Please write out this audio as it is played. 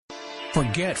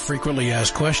Forget frequently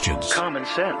asked questions. Common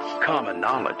sense, common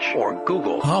knowledge, or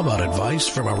Google. How about advice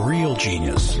from a real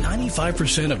genius?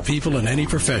 95% of people in any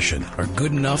profession are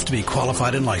good enough to be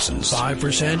qualified and licensed.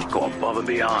 5% go above and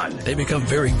beyond. They become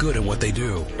very good at what they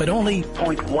do, but only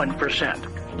 0.1%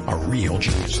 are real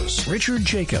geniuses. Richard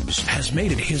Jacobs has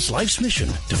made it his life's mission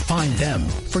to find them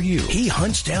for you. He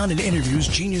hunts down and interviews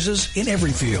geniuses in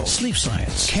every field: sleep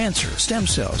science, cancer, stem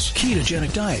cells,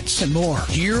 ketogenic diets, and more.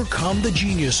 Here come the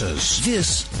geniuses.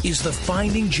 This is the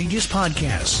Finding Genius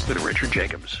Podcast with Richard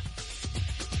Jacobs.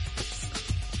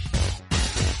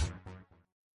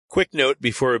 Quick note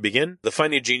before we begin, the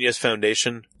Finding Genius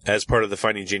Foundation, as part of the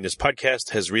Finding Genius Podcast,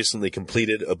 has recently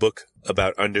completed a book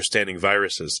about understanding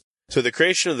viruses. So the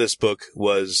creation of this book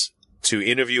was to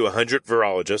interview 100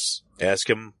 virologists, ask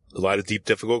them a lot of deep,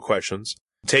 difficult questions,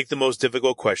 take the most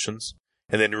difficult questions,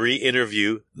 and then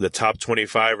re-interview the top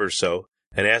 25 or so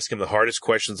and ask them the hardest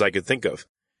questions I could think of.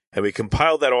 And we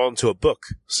compiled that all into a book.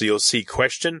 So you'll see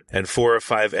question and 4 or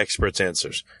 5 experts'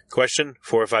 answers. Question,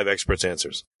 4 or 5 experts'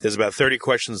 answers. There's about 30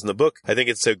 questions in the book. I think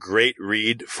it's a great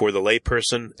read for the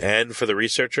layperson and for the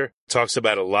researcher. It talks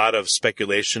about a lot of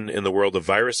speculation in the world of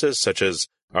viruses, such as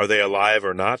are they alive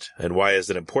or not, and why is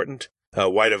it important?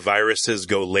 Why do viruses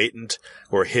go latent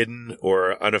or hidden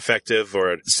or ineffective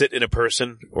or sit in a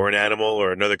person or an animal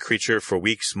or another creature for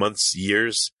weeks, months,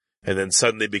 years, and then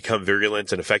suddenly become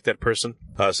virulent and affect that person?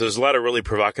 So there's a lot of really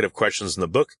provocative questions in the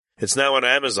book. It's now on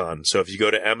Amazon. So if you go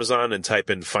to Amazon and type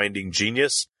in Finding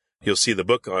Genius, you'll see the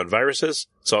book on viruses.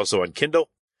 It's also on Kindle.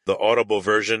 The Audible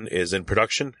version is in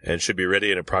production and should be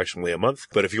ready in approximately a month.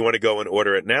 But if you want to go and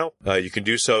order it now, you can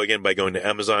do so again by going to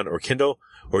Amazon or Kindle,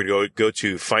 or go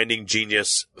to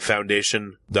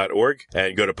findinggeniusfoundation.org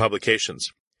and go to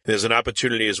publications. There's an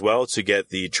opportunity as well to get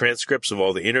the transcripts of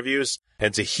all the interviews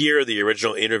and to hear the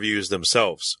original interviews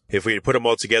themselves. If we put them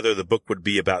all together, the book would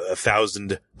be about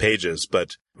 1,000 pages,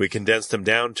 but we condensed them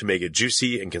down to make it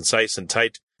juicy and concise and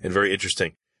tight and very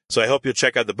interesting. So I hope you'll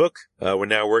check out the book. We're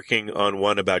now working on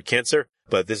one about cancer,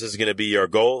 but this is going to be our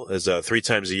goal is 3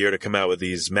 times a year to come out with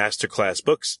these masterclass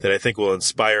books that I think will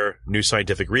inspire new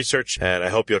scientific research, and I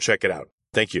hope you'll check it out.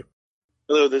 Thank you.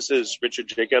 Hello, this is Richard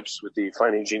Jacobs with the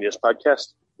Finding Genius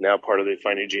Podcast, now part of the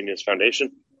Finding Genius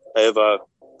Foundation. I have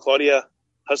Claudia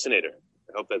Husseneder.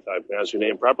 I hope that I pronounced your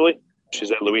name properly. She's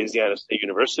at Louisiana State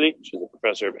University. She's a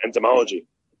professor of entomology.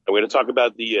 And we're going to talk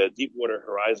about the Deepwater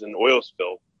Horizon oil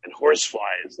spill and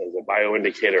horseflies as a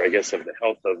bioindicator, I guess, of the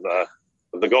health of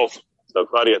the Gulf. So,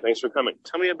 Claudia, thanks for coming.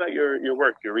 Tell me about your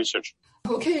work, your research.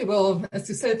 Okay, well, as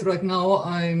you said, right now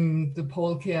I'm the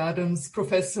Paul K. Adams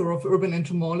Professor of Urban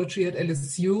Entomology at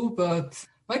LSU, but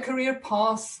my career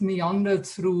path meandered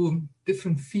through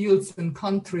different fields and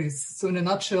countries. So in a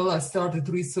nutshell, I started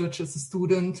research as a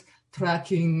student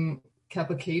tracking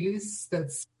capercaillies,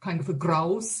 that's kind of a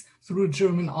grouse, through the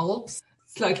German Alps.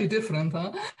 Slightly different,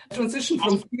 huh? Transition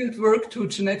from field work to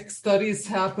genetic studies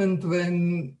happened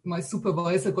when my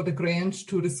supervisor got a grant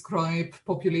to describe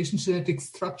population genetic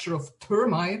structure of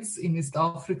termites in East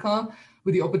Africa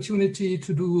with the opportunity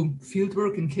to do field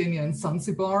work in Kenya and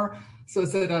Zanzibar. So I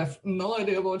said, I have no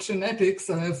idea about genetics.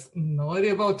 I have no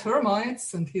idea about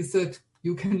termites. And he said,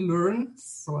 you can learn.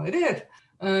 So I did.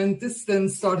 And this then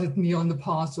started me on the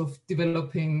path of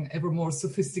developing ever more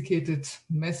sophisticated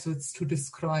methods to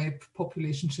describe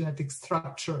population genetic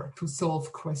structure, to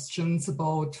solve questions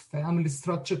about family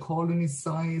structure, colony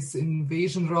size,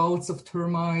 invasion routes of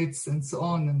termites, and so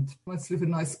on. And termites live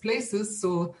in nice places,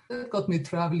 so that got me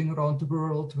traveling around the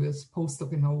world with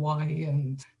postdoc in Hawaii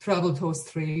and traveled to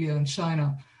Australia and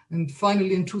China. And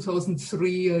finally, in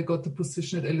 2003, I got the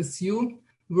position at LSU,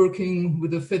 working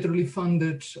with a federally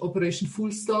funded Operation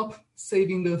Full Stop,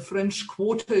 saving the French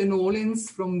Quarter in New Orleans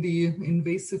from the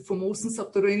invasive Formosan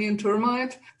subterranean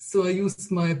termite. So I used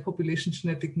my population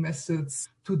genetic methods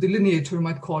to delineate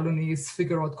termite colonies,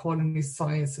 figure out colony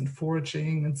size and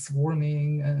foraging and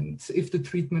swarming, and if the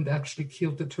treatment actually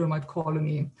killed the termite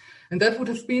colony. And that would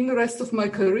have been the rest of my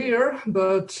career,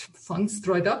 but funds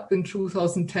dried up in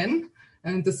 2010.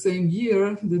 And the same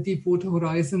year, the Deepwater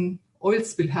Horizon oil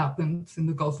spill happened in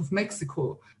the Gulf of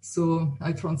Mexico. So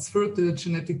I transferred the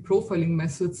genetic profiling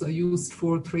methods I used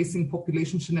for tracing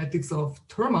population genetics of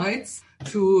termites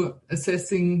to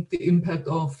assessing the impact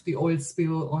of the oil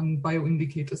spill on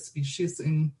bioindicator species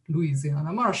in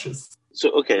Louisiana marshes.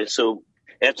 So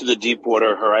after the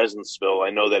Deepwater Horizon spill, I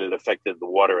know that it affected the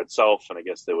water itself. And I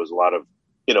guess there was a lot of,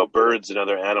 birds and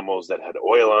other animals that had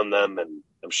oil on them. And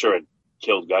I'm sure it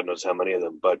killed God knows how many of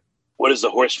them. But What does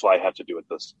the horsefly have to do with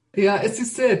this? Yeah, as you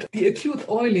said, the acute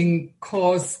oiling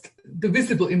caused the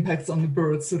visible impacts on the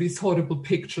birds. So these horrible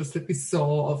pictures that we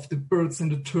saw of the birds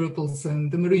and the turtles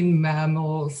and the marine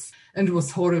mammals, and it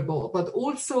was horrible. But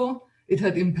also it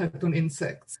had impact on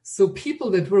insects. So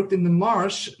people that worked in the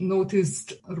marsh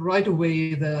noticed right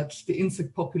away that the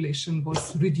insect population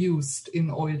was reduced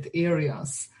in oiled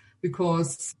areas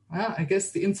because I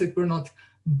guess the insects were not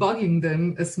bugging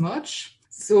them as much.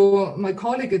 So my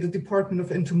colleague at the Department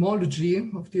of Entomology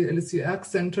of the LSU Ag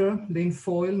Center, Lane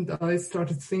Foyle, and I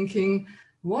started thinking,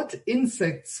 what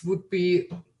insects would be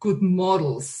good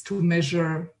models to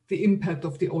measure the impact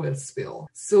of the oil spill?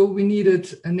 So we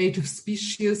needed a native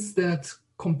species that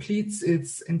completes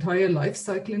its entire life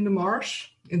cycle in the marsh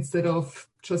instead of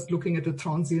just looking at a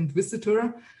transient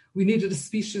visitor. We needed a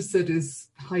species that is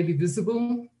highly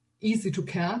visible, easy to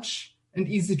catch, and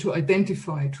easy to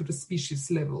identify to the species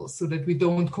level so that we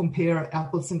don't compare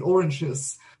apples and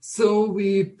oranges. So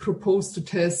we proposed to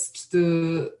test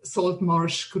the salt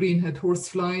marsh greenhead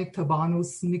horsefly,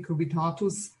 Tabanus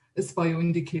nicovitatus, as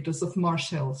bioindicators of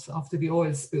marsh health after the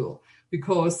oil spill,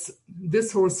 because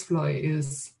this horsefly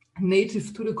is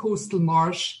native to the coastal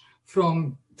marsh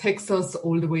from Texas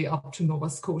all the way up to Nova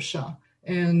Scotia.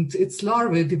 And its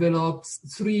larvae develops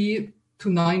 3 to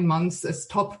 9 months as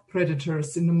top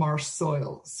predators in the marsh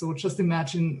soil. So just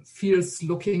imagine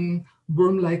fierce-looking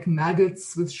worm-like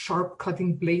maggots with sharp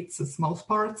cutting blades as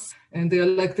mouthparts. And they are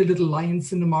like the little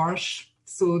lions in the marsh.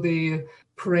 So they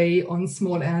prey on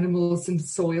small animals in the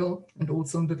soil and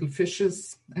also on little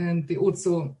fishes. And they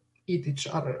also eat each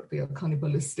other. They are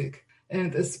cannibalistic.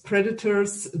 And as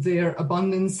predators, their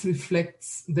abundance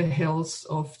reflects the health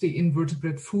of the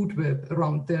invertebrate food web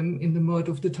around them in the mud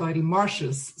of the tidal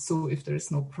marshes. So if there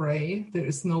is no prey, there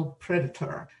is no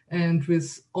predator. And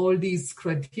with all these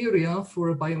criteria for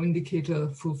a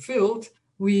bioindicator fulfilled,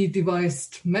 we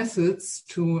devised methods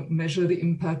to measure the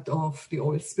impact of the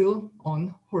oil spill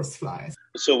on horseflies.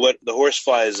 So what the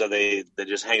horseflies, they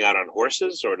just hang out on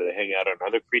horses, or do they hang out on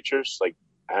other creatures? Like,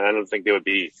 I don't think there would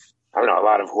be, I don't know, a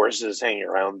lot of horses hanging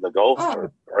around the Gulf,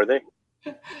 or are they?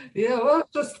 Yeah, well,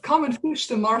 just come and fish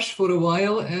the marsh for a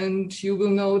while and you will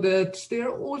know that they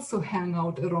also hang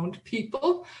out around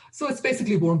people. So it's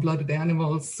basically warm-blooded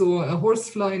animals. So a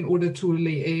horsefly, in order to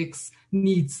lay eggs,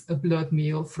 needs a blood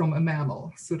meal from a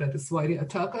mammal. So that is why they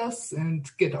attack us and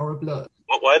get our blood.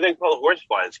 Well, why are they called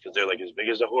horseflies? Because they're like as big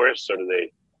as a horse, or do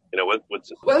they...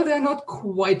 what's it? Well, they're not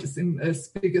quite as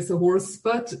big as a horse,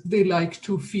 but they like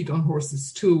to feed on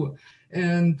horses too.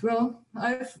 And, well,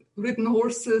 I've ridden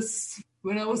horses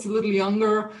when I was a little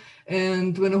younger.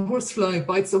 And when a horsefly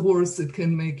bites a horse, it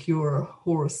can make your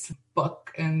horse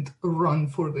buck and run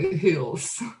for the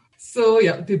hills. So,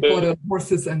 yeah, they bother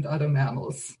horses and other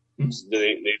mammals. Do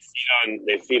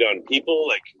they feed on people?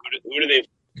 Like, who do they,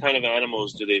 kind of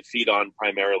animals do they feed on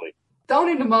primarily? Down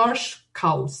in the marsh,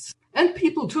 cows. And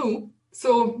people too.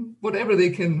 So whatever they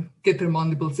can get their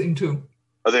mandibles into.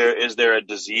 Is there a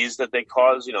disease that they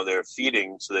cause? They're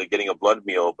feeding, so they're getting a blood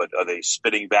meal, but are they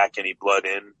spitting back any blood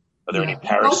in? Are there any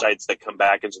parasites that come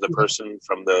back into the person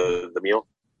from the meal?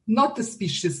 Not the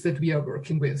species that we are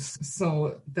working with.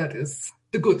 So that is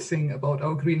the good thing about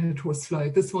our greenhead horsefly.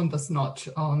 This one does not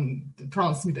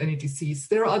transmit any disease.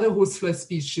 There are other horsefly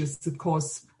species that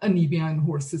cause anemia in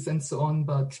horses and so on,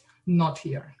 but not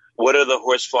here. What are the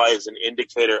horseflies an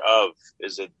indicator of?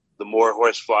 Is it the more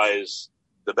horseflies,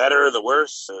 the better, the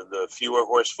worse, the fewer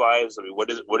horseflies? I mean,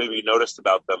 what have you noticed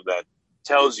about them that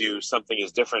tells you something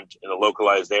is different in a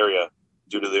localized area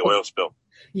due to the oil spill?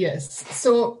 Yes.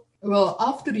 So, well,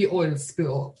 after the oil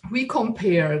spill, we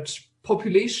compared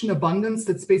population abundance,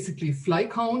 that's basically fly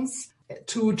counts,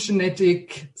 to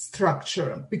genetic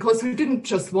structure, because we didn't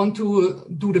just want to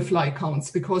do the fly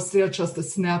counts because they're just a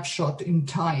snapshot in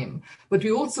time. But we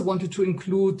also wanted to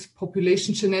include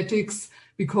population genetics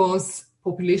because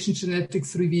population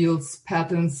genetics reveals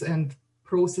patterns and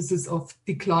processes of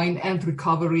decline and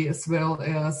recovery, as well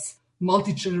as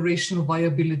multi-generational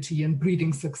viability and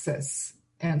breeding success,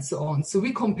 and so on. So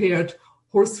we compared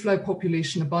horsefly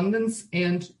population abundance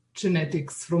and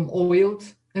genetics from oiled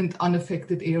and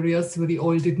unaffected areas where the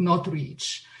oil did not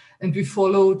reach. And we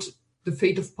followed the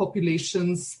fate of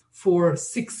populations for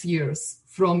 6 years,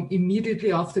 from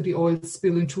immediately after the oil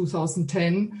spill in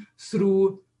 2010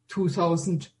 through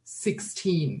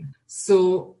 2016.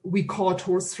 So we caught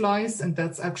horseflies, and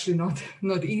that's actually not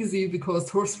easy because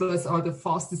horseflies are the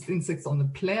fastest insects on the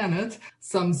planet.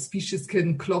 Some species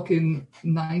can clock in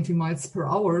 90 miles per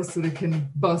hour, so they can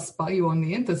buzz by you on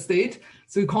the interstate.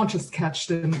 So you can't just catch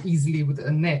them easily with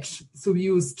a net. So we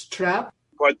used trap.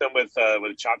 Caught them with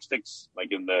chopsticks,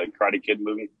 like in the Karate Kid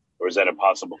movie. or is that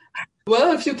impossible?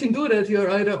 Well, if you can do that, you're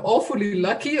either awfully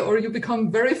lucky or you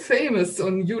become very famous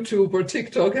on YouTube or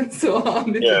TikTok and so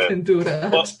on if you can do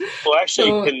that. Well,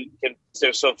 actually, can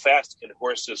they're so fast, can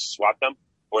horses swat them?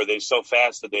 Or are they so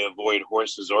fast that they avoid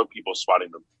horses or people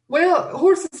swatting them? Well,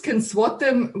 horses can swat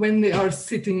them when they are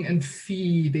sitting and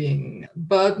feeding,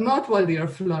 but not while they are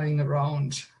flying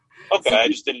around. Okay, so, I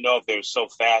just didn't know if they're so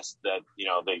fast that,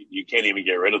 you can't even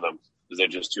get rid of them because they're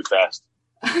just too fast.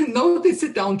 No, they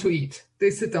sit down to eat.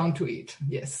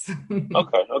 Yes.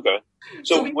 Okay.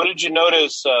 So what did you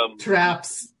notice?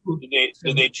 Traps.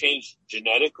 Did they change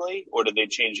genetically or did they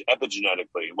change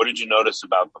epigenetically? What did you notice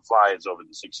about the flies over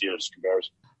the 6 years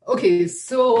comparison? Okay,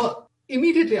 so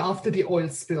immediately after the oil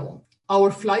spill,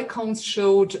 our fly counts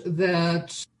showed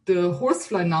that the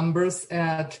horsefly numbers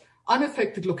at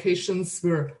unaffected locations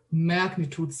were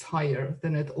magnitudes higher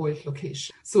than at oiled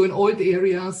locations. So in oiled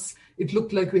areas, it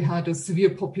looked like we had a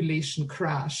severe population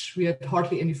crash. We had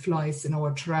hardly any flies in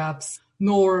our traps,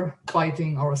 nor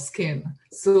biting our skin.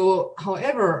 So,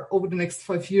 however, over the next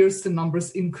 5 years, the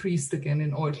numbers increased again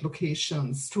in oiled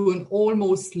locations to an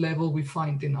almost level we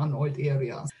find in unoiled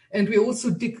areas. And we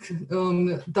also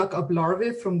dug up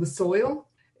larvae from the soil.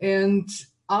 And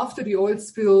after the oil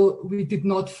spill, we did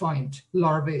not find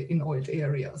larvae in oiled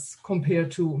areas compared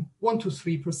to 1 to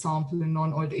 3 per sample in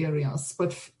non-oiled areas.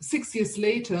 But 6 years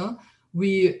later,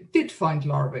 we did find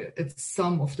larvae at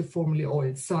some of the formerly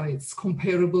oiled sites,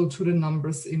 comparable to the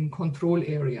numbers in control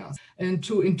areas. And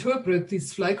to interpret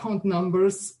these fly count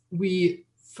numbers, we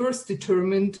first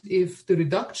determined if the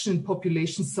reduction in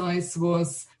population size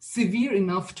was severe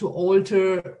enough to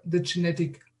alter the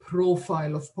genetic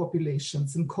profile of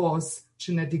populations and cause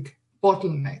genetic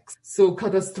bottlenecks. So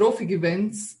catastrophic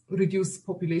events reduce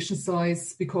population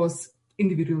size because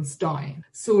individuals die.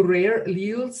 So rare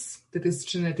alleles, that is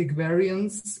genetic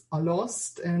variants, are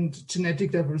lost and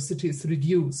genetic diversity is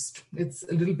reduced. It's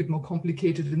a little bit more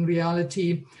complicated in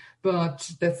reality,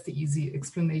 but that's the easy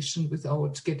explanation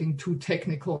without getting too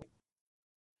technical.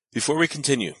 Before we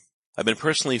continue, I've been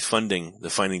personally funding the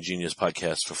Finding Genius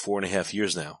podcast for 4.5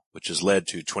 years now, which has led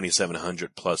to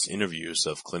 2,700 plus interviews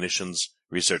of clinicians,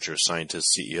 researchers,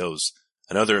 scientists, CEOs,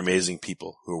 and other amazing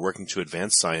people who are working to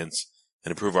advance science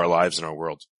and improve our lives and our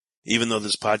world. Even though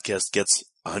this podcast gets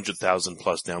 100,000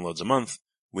 plus downloads a month,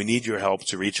 we need your help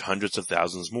to reach hundreds of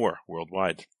thousands more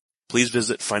worldwide. Please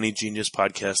visit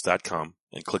findinggeniuspodcast.com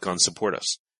and click on Support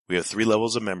Us. We have 3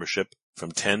 levels of membership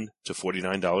from $10 to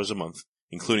 $49 a month,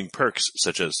 including perks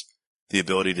such as the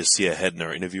ability to see ahead in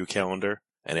our interview calendar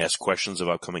and ask questions of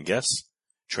upcoming guests,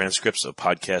 transcripts of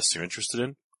podcasts you're interested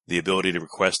in, the ability to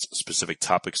request specific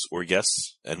topics or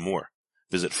guests, and more.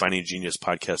 Visit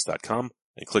findinggeniuspodcast.com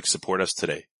and click Support Us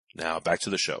today. Now back to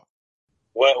the show.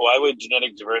 Why would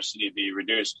genetic diversity be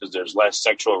reduced? Because there's less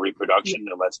sexual reproduction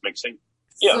and less mixing?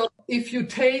 Yeah. So if you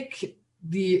take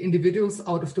the individuals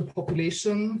out of the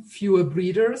population, fewer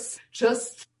breeders,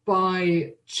 just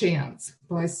by chance,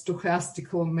 by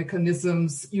stochastical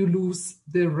mechanisms, you lose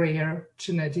the rare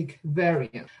genetic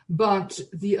variant. But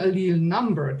the allele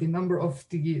number, the number of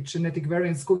the genetic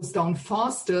variants, goes down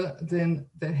faster than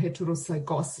the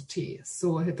heterozygosity.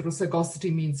 So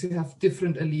heterozygosity means you have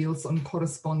different alleles on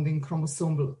corresponding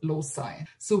chromosomal loci.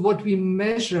 So what we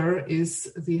measure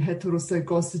is the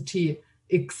heterozygosity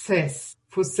excess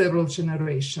for several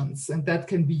generations, and that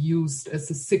can be used as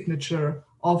a signature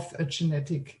of a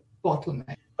genetic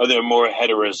bottleneck. Are there more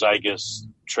heterozygous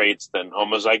traits than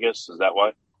homozygous? Is that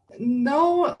why?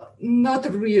 No, not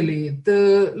really.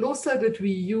 The loci that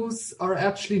we use are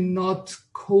actually not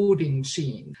coding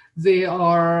genes. They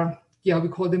are, we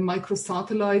call them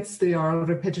microsatellites. They are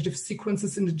repetitive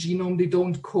sequences in the genome. They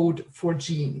don't code for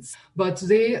genes, but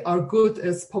they are good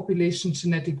as population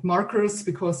genetic markers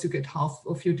because you get half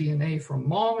of your DNA from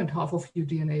mom and half of your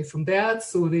DNA from dad.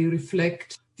 So they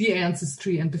reflect the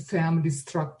ancestry and the family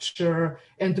structure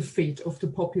and the fate of the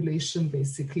population,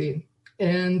 basically.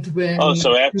 And when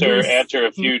so after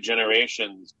a few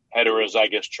generations,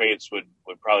 heterozygous traits would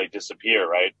probably disappear,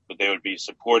 right? But they would be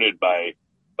supported by,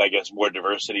 I guess, more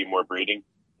diversity, more breeding,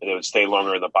 and it would stay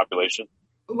longer in the population?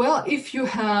 Well, if you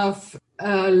have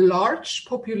a large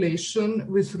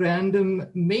population with random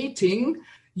mating,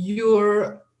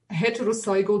 your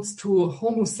heterozygotes to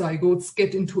homozygotes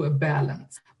get into a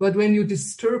balance. But when you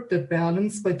disturb that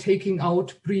balance by taking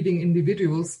out breeding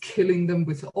individuals, killing them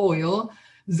with oil,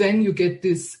 then you get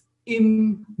this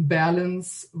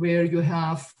imbalance where you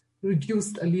have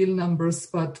reduced allele numbers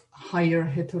but higher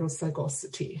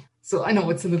heterozygosity. So I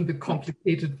know it's a little bit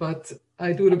complicated, but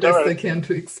I do the best I can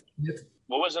to explain it.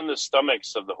 What was in the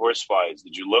stomachs of the horseflies?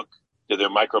 Did you look? Did their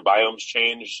microbiomes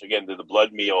change? Again, did the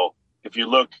blood meal if you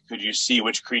look, could you see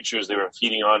which creatures they were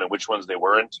feeding on and which ones they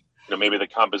weren't? Maybe the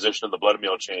composition of the blood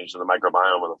meal changed and the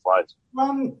microbiome of the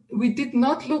flies. We did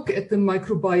not look at the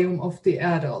microbiome of the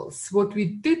adults. What we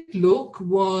did look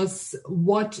was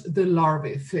what the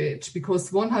larvae fed,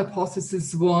 because one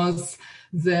hypothesis was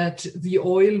that the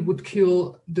oil would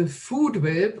kill the food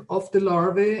web of the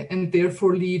larvae and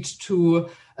therefore lead to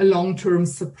a long-term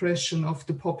suppression of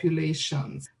the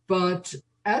populations. But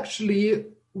actually,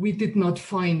 we did not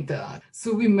find that.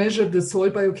 So we measured the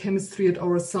soil biochemistry at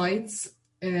our sites,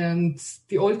 and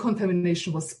the oil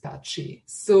contamination was patchy.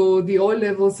 So the oil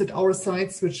levels at our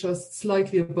sites were just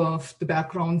slightly above the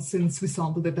background, since we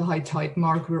sampled at the high tide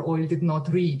mark where oil did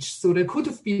not reach. So there could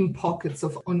have been pockets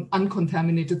of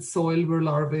uncontaminated soil where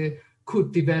larvae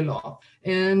could develop.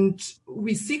 And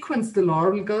we sequenced the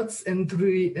larval guts, and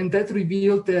that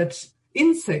revealed that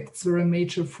insects were a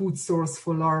major food source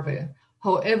for larvae.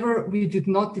 However, we did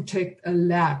not detect a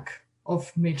lack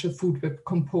of major food web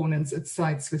components at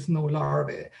sites with no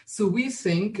larvae. So we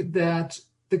think that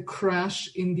the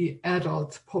crash in the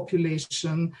adult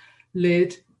population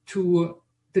led to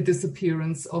the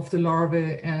disappearance of the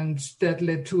larvae, and that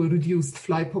led to a reduced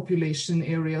fly population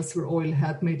in areas where oil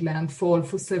had made landfall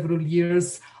for several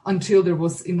years, until there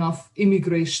was enough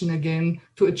immigration again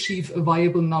to achieve a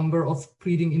viable number of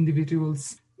breeding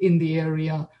individuals in the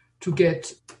area to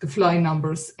get the fly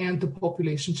numbers and the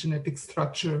population genetic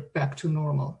structure back to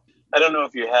normal. I don't know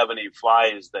if you have any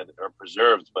flies that are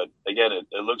preserved, but again,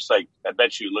 it looks like, I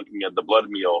bet you looking at the blood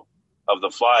meal of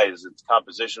the flies, its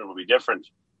composition will be different.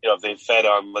 If they fed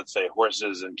on, let's say,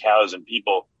 horses and cows and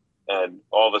people, and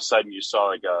all of a sudden you saw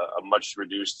like a much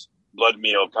reduced blood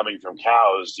meal coming from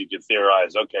cows, you could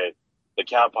theorize, okay, the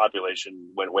cow population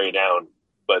went way down,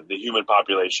 but the human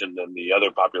population and the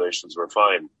other populations were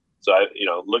fine. So,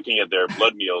 looking at their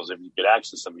blood meals, if you could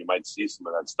access them, you might see some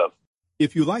of that stuff.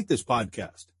 If you like this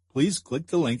podcast, please click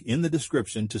the link in the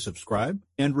description to subscribe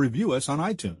and review us on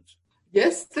iTunes.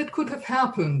 Yes, that could have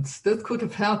happened.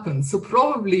 So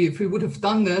probably if we would have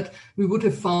done that, we would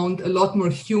have found a lot more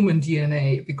human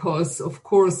DNA, because, of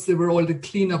course, there were all the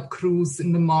cleanup crews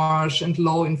in the marsh and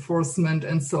law enforcement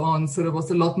and so on. So there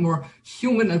was a lot more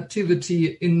human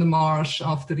activity in the marsh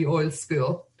after the oil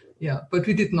spill. Yeah, but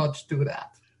we did not do that.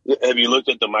 Have you looked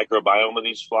at the microbiome of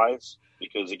these flies?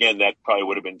 Because, again, that probably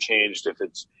would have been changed if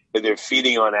they're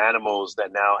feeding on animals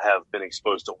that now have been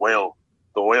exposed to oil.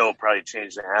 The oil probably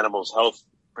changed the animal's health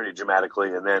pretty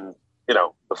dramatically. And then,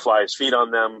 the flies feed on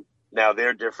them. Now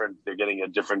they're different. They're getting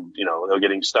they're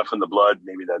getting stuff in the blood.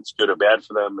 Maybe that's good or bad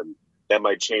for them. And that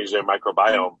might change their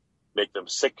microbiome, make them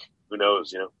sick. Who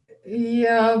knows,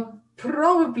 Yeah,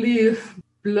 probably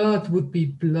blood would be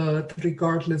blood,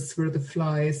 regardless where the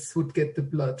flies would get the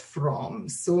blood from.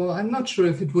 So I'm not sure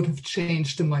if it would have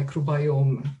changed the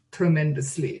microbiome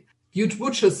tremendously. You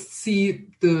would just see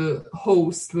the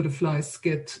host where the flies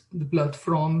get the blood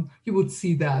from. You would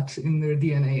see that in their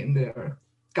DNA, in their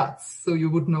guts. So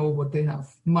you would know what they have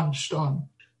munched on.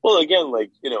 Well, again,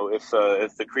 if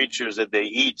the creatures that they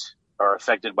eat are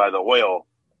affected by the oil,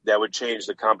 that would change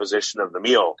the composition of the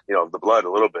meal, of the blood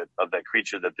a little bit of that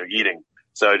creature that they're eating.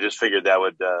 So I just figured that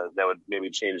would maybe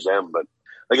change them. But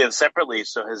again, separately,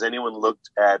 so has anyone looked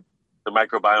at the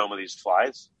microbiome of these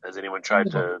flies? Has anyone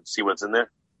tried to see what's in there?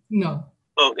 No.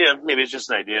 Well, yeah, maybe it's just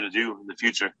an idea to do in the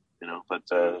future, but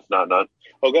if not.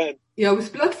 Oh, go ahead. Yeah,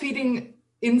 with blood-feeding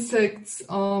insects,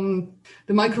 the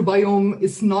microbiome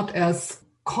is not as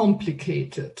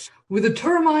complicated. With the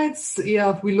termites,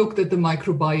 we looked at the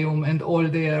microbiome and all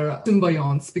their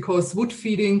symbionts, because wood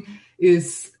feeding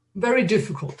is very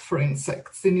difficult for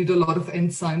insects. They need a lot of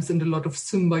enzymes and a lot of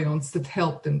symbionts that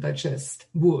help them digest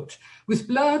wood. With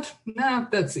blood,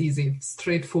 that's easy,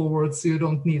 straightforward. So you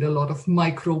don't need a lot of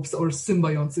microbes or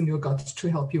symbionts in your gut to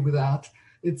help you with that.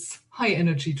 It's high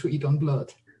energy to eat on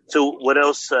blood. So what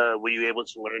else were you able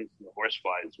to learn from the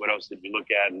horseflies? What else did you look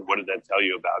at, and what did that tell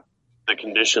you about the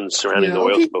conditions surrounding the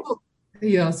oil spill?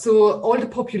 Yeah, so all the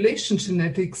population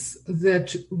genetics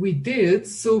that we did,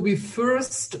 so we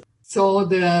first saw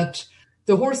that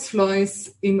the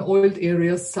horseflies in oiled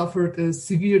areas suffered a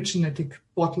severe genetic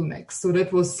bottleneck. So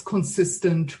that was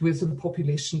consistent with the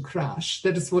population crash.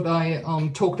 That is what I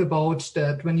talked about,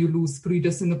 that when you lose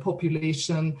breeders in a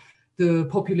population, the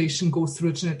population goes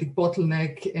through a genetic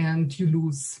bottleneck and you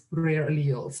lose rare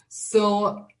alleles.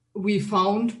 So we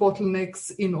found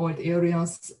bottlenecks in oiled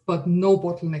areas, but no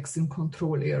bottlenecks in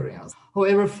control areas.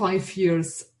 However, 5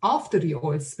 years after the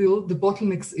oil spill, the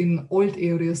bottlenecks in oiled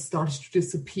areas started to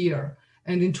disappear.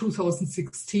 And in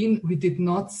 2016, we did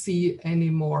not see any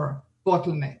more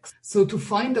bottlenecks. So to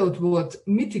find out what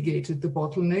mitigated the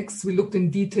bottlenecks, we looked in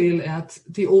detail at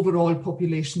the overall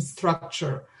population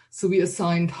structure. So we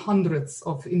assigned hundreds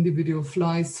of individual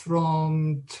flies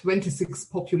from 26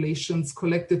 populations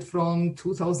collected from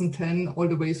 2010 all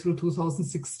the way through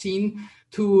 2016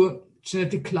 to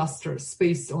genetic clusters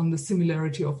based on the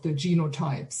similarity of the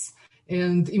genotypes.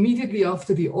 And immediately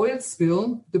after the oil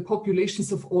spill, the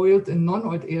populations of oiled and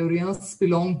non-oiled areas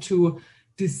belonged to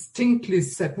distinctly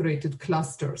separated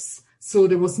clusters. So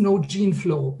there was no gene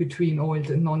flow between oiled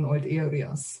and non-oiled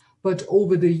areas. But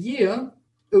over the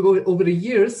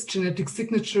years, genetic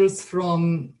signatures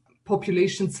from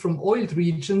populations from oiled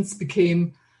regions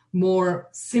became more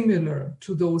similar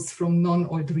to those from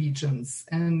non-oiled regions.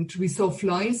 And we saw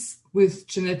flies with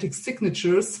genetic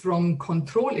signatures from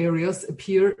control areas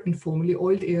appear in formerly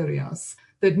oiled areas.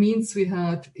 That means we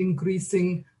had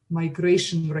increasing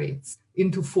migration rates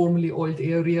into formerly oiled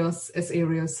areas as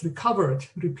areas recovered,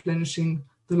 replenishing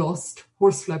the lost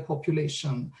horsefly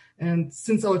population. And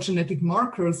since our genetic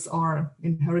markers are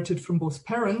inherited from both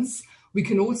parents, we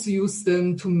can also use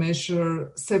them to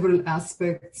measure several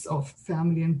aspects of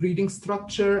family and breeding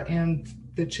structure and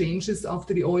the changes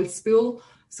after the oil spill.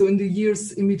 So in the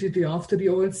years immediately after the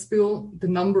oil spill, the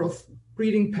number of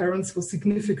breeding parents was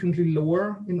significantly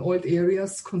lower in oiled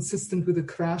areas, consistent with the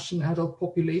crash in adult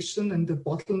population and the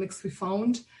bottlenecks we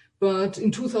found. But in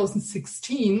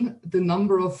 2016, the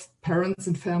number of parents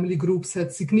and family groups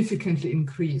had significantly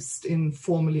increased in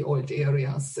formerly oiled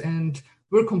areas and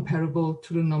were comparable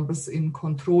to the numbers in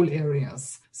control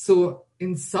areas. So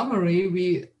in summary,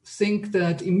 we think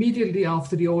that immediately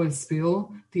after the oil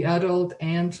spill, the adult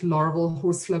and larval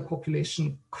horsefly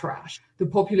population crashed. The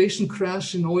population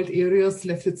crash in oiled areas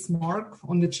left its mark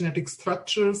on the genetic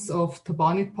structures of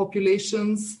tabanid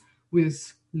populations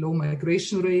with low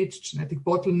migration rate, genetic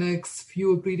bottlenecks,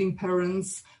 fewer breeding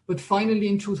parents. But finally,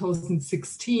 in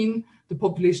 2016, the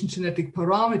population genetic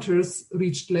parameters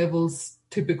reached levels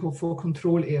typical for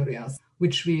control areas,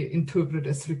 which we interpret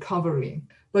as recovery.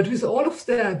 But with all of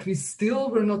that, we still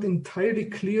were not entirely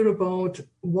clear about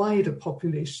why the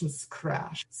populations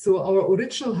crashed. So our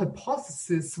original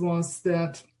hypothesis was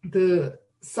that the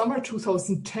summer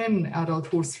 2010 adult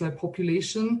horsefly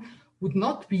population would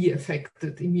not be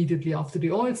affected immediately after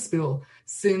the oil spill,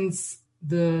 since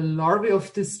the larvae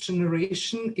of this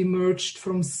generation emerged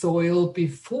from soil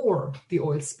before the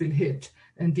oil spill hit,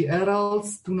 and the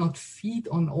adults do not feed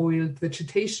on oiled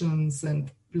vegetations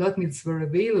and blood meals were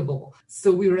available.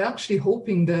 So we were actually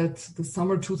hoping that the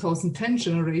summer 2010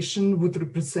 generation would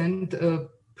represent a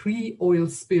pre-oil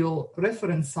spill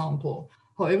reference sample.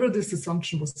 However, this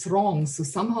assumption was wrong. So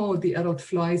somehow the adult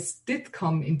flies did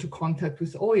come into contact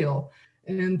with oil.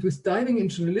 And with diving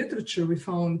into the literature, we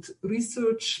found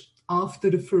research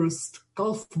after the first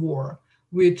Gulf War,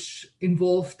 which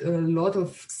involved a lot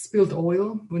of spilled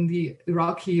oil when the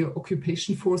Iraqi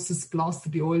occupation forces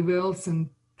blasted the oil wells and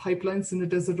pipelines in the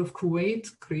desert of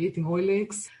Kuwait, creating oil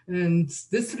lakes. And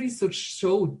this research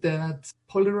showed that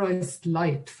polarized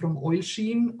light from oil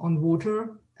sheen on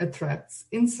water attracts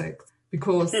insects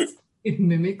because it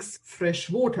mimics fresh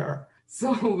water.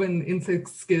 So when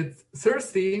insects get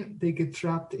thirsty, they get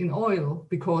trapped in oil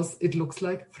because it looks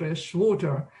like fresh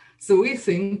water. So we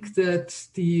think that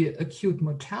the acute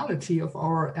mortality of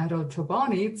our adult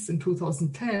tabanids in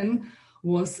 2010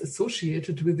 was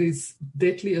associated with this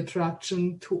deadly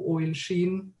attraction to oil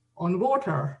sheen on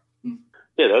water.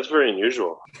 Yeah, that's very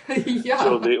unusual. Yeah.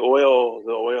 So the oil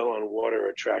on water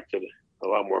attracted a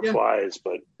lot more flies,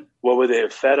 but what would they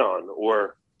have fed on?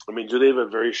 Or, I mean, do they have a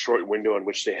very short window in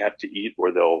which they have to eat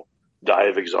or they'll die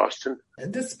of exhaustion?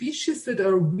 The species that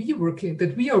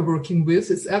we are working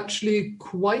with is actually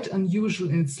quite unusual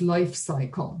in its life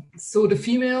cycle. So the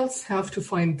females have to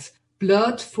find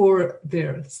blood for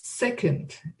their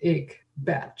second egg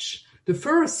batch. The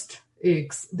first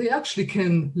eggs, they actually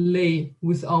can lay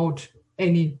without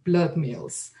any blood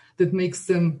meals. That makes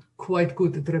them quite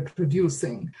good at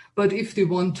reproducing. But if they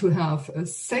want to have a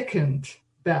second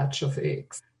batch of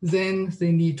eggs, then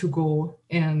they need to go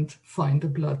and find a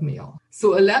blood meal.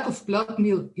 So a lack of blood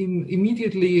meal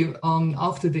immediately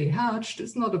after they hatched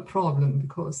is not a problem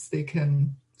because they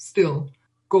can still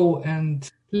go and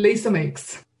lay some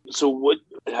eggs. So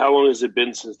how long has it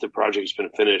been since the project's been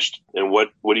finished? And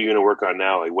what are you going to work on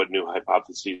now? Like, what new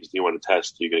hypotheses do you want to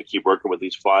test? Are you going to keep working with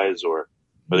these flies, or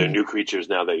are there new creatures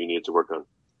now that you need to work on?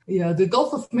 Yeah, the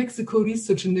Gulf of Mexico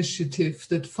Research Initiative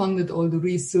that funded all the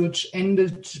research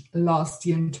ended last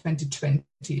year in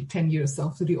 2020, 10 years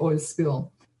after the oil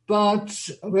spill. But,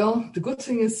 well, the good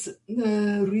thing is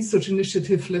the research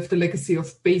initiative left a legacy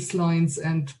of baselines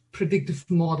and predictive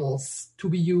models to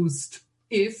be used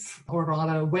if, or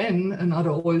rather when,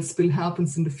 another oil spill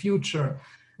happens in the future.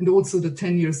 And also the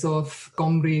 10 years of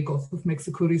GOMRI, Gulf of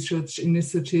Mexico Research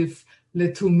Initiative,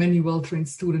 led to many well-trained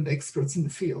student experts in the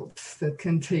field that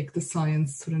can take the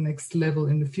science to the next level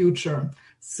in the future.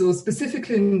 So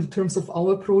specifically in terms of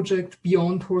our project,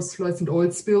 Beyond Horseflies and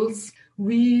Oil Spills,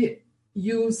 we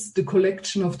use the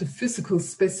collection of the physical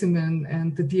specimen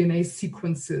and the DNA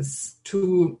sequences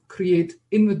to create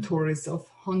inventories of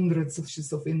hundreds of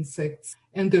species of insects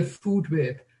and their food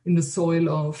web in the soil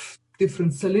of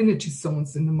different salinity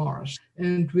zones in the marsh.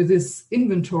 And with this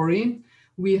inventory,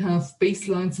 we have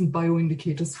baselines and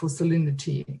bioindicators for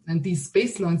salinity. And these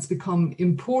baselines become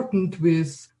important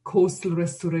with coastal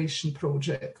restoration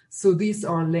projects. So these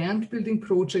are land building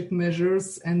project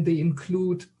measures, and they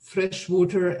include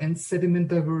freshwater and sediment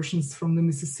diversions from the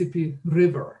Mississippi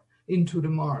River into the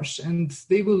marsh, and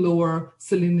they will lower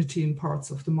salinity in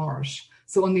parts of the marsh.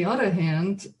 So on the other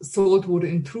hand, saltwater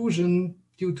intrusion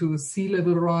due to sea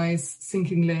level rise,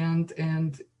 sinking land,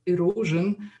 and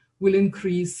erosion will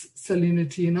increase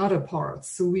salinity in other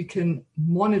parts. So we can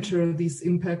monitor these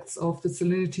impacts of the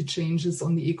salinity changes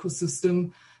on the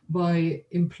ecosystem by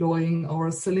employing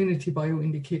our salinity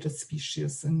bioindicator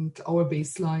species and our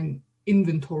baseline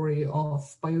inventory of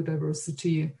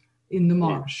biodiversity in the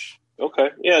marsh.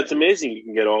 Okay. Yeah, it's amazing you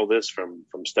can get all this from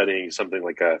studying something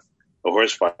like a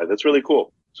horsefly. That's really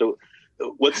cool. So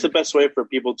what's the best way for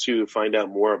people to find out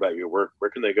more about your work? Where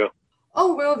can they go?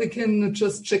 Oh, well, they can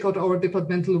just check out our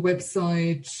departmental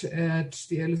website at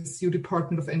the LSU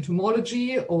Department of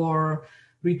Entomology, or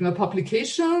read my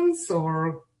publications,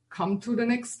 or come to the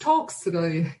next talks that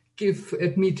I give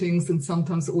at meetings and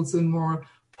sometimes also in more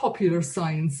popular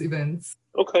science events.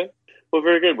 Okay. Well,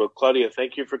 very good. Well, Claudia,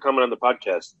 thank you for coming on the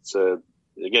podcast. It's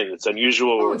again, it's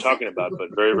unusual what we're talking about,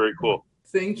 but very, very cool.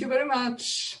 Thank you very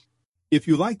much. If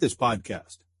you like this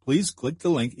podcast, please click the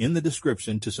link in the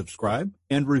description to subscribe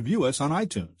and review us on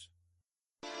iTunes.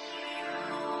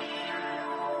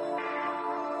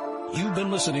 You've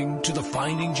been listening to the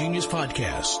Finding Genius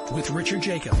podcast with Richard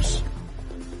Jacobs.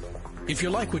 If you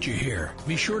like what you hear,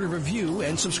 be sure to review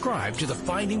and subscribe to the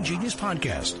Finding Genius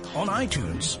podcast on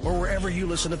iTunes or wherever you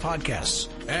listen to podcasts.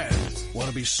 And want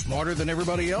to be smarter than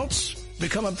everybody else?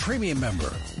 Become a premium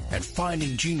member at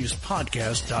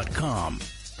findinggeniuspodcast.com.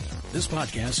 This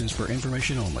podcast is for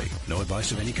information only. No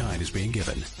advice of any kind is being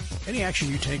given. Any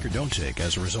action you take or don't take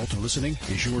as a result of listening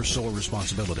is your sole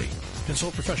responsibility.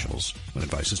 Consult professionals when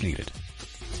advice is needed.